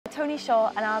Toni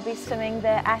Shaw and I'll be swimming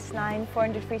the S9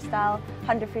 400 freestyle,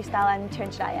 100 freestyle and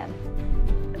 200 IM.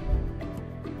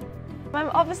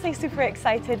 I'm obviously super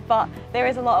excited, but there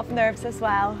is a lot of nerves as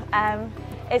well.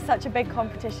 It's such a big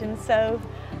competition, so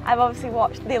I've obviously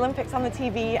watched the Olympics on the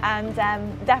TV and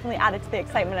definitely added to the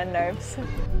excitement and nerves.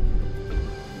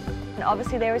 And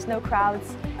obviously there was no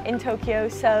crowds in Tokyo,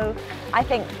 so I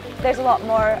think there's a lot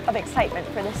more of excitement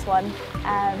for this one,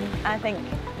 and I think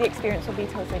the experience will be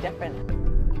totally different.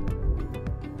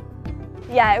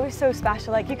 Yeah, it was so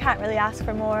special, like you can't really ask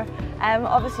for more.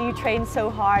 Obviously you train so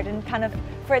hard, and kind of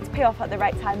for it to pay off at the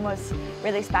right time was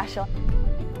really special.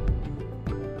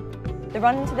 The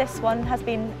run into this one has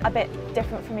been a bit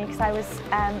different for me because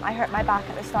I hurt my back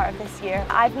at the start of this year.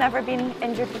 I've never been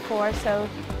injured before, so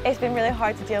it's been really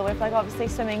hard to deal with. Like obviously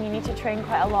swimming, you need to train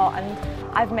quite a lot, and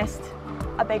I've missed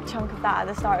a big chunk of that at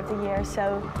the start of the year.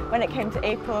 So when it came to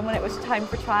April and when it was time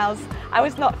for trials, I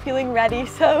was not feeling ready.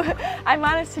 So I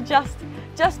managed to just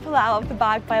pull it out of the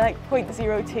bag by like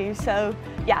 0.02. So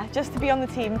yeah, just to be on the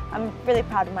team, I'm really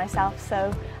proud of myself.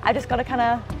 So I just got to kind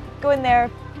of go in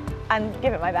there and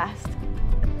give it my best.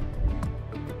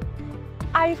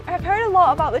 I've heard a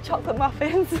lot about the chocolate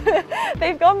muffins.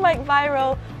 They've gone like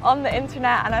viral on the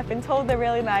internet and I've been told they're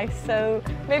really nice, so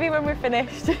maybe when we're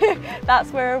finished,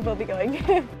 that's where we'll be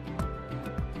going.